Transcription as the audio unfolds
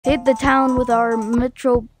Hit the town with our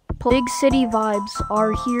metro. Big city vibes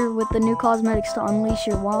are here with the new cosmetics to unleash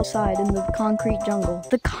your wild side in the concrete jungle.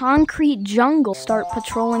 The concrete jungle. Start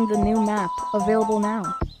patrolling the new map. Available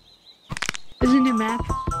now. There's a new map.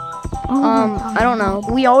 I don't know.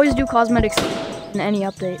 We always do cosmetics in any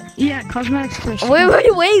update. Yeah, cosmetics first. Wait,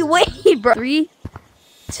 bro. 3,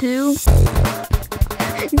 2. It's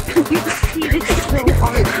so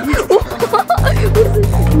hard.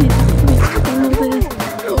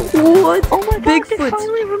 What? Oh my god, Bigfoot.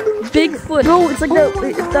 Bigfoot. Bro, it's like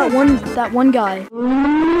that one guy.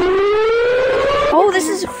 Oh, this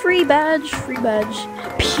is a free badge.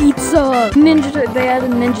 Pizza. They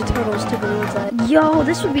added Ninja Turtles to the website. Yo,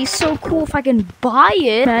 this would be so cool if I can buy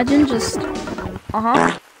it. Imagine just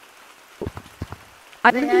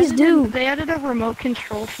I think these do. They added a remote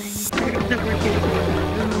control thing.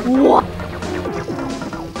 What?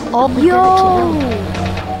 Oh, yo!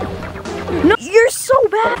 No, you're so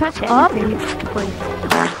bad. Up.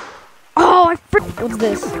 Oh, what's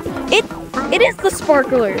this? It is the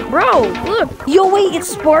sparkler, bro. Look. Yo, wait, it's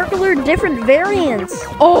sparkler, different variants.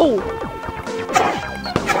 Oh.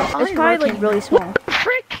 It's probably like really small. What the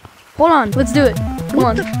frick? Hold on, let's do it. Come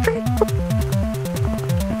on.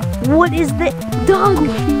 What is the dog?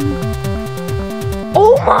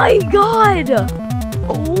 Oh my god!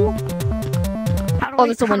 Oh. Oh,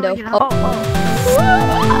 that's a window. Oh.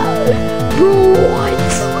 What?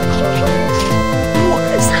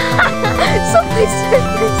 Somebody said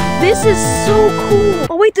this. This is so cool.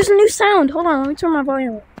 Oh wait, there's a new sound. Hold on, let me turn my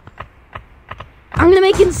volume up. I'm gonna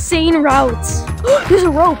make insane routes. There's a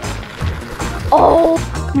rope. Oh,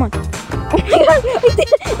 come on. Oh my god, I did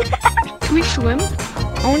it. Can we swim?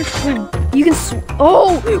 I want to swim. You can swim.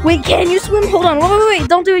 Oh, wait, can you swim? Hold on, wait.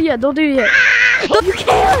 Don't do it yet. No, you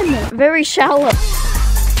can. Very shallow.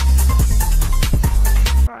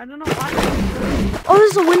 I don't know why. Oh,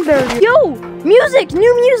 this is a wind barrier. Yo, music,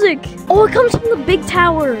 new music. Oh, it comes from the big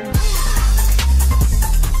tower.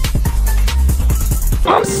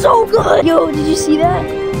 I'm so good. Yo, did you see that?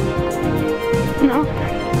 No.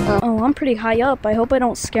 Oh, I'm pretty high up. I hope I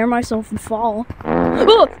don't scare myself and fall.